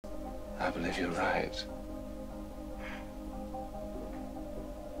I believe you're right.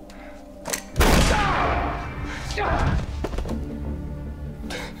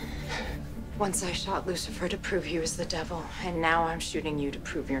 Once I shot Lucifer to prove he was the devil, and now I'm shooting you to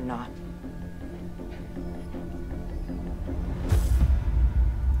prove you're not.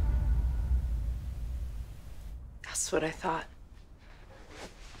 That's what I thought.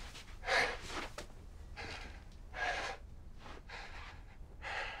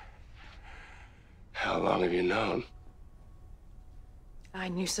 How long have you known? I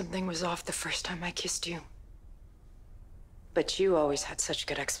knew something was off the first time I kissed you. But you always had such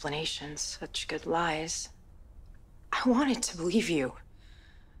good explanations, such good lies. I wanted to believe you.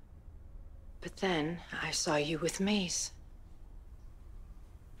 But then I saw you with Maze.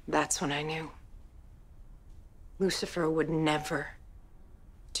 That's when I knew. Lucifer would never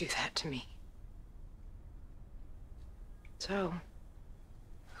do that to me. So,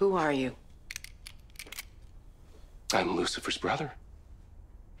 who are you? I'm Lucifer's brother,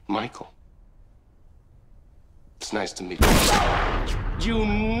 Michael. It's nice to meet you. You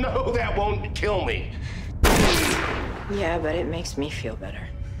know that won't kill me. Yeah, but it makes me feel better.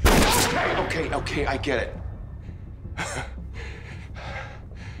 Okay, I get it.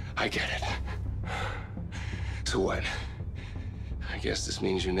 I get it. So what? I guess this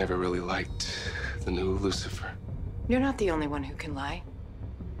means you never really liked the new Lucifer. You're not the only one who can lie.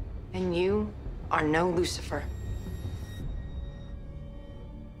 And you are no Lucifer.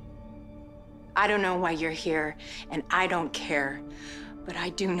 I don't know why you're here, and I don't care. But I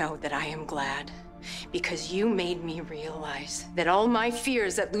do know that I am glad. Because you made me realize that all my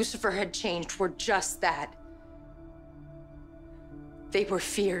fears that Lucifer had changed were just that. They were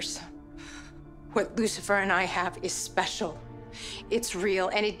fears. What Lucifer and I have is special. It's real,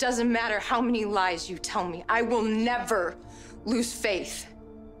 and it doesn't matter how many lies you tell me. I will never lose faith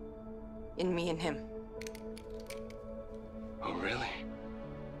in me and him. Oh, really?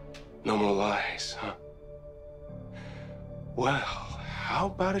 No more lies, huh? Well, how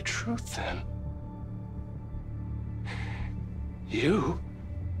about a truth, then? You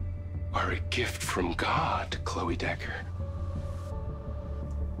are a gift from God, Chloe Decker.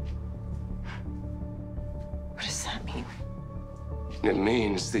 What does that mean? It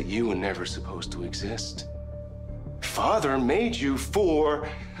means that you were never supposed to exist. Father made you for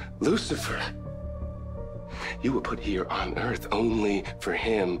Lucifer. You were put here on Earth only for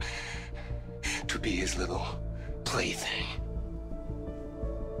him to be his little plaything.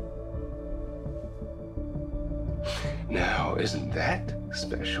 Now, isn't that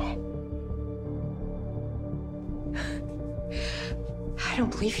special? I don't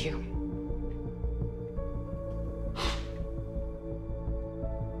believe you.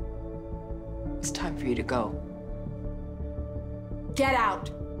 It's time for you to go. Get out!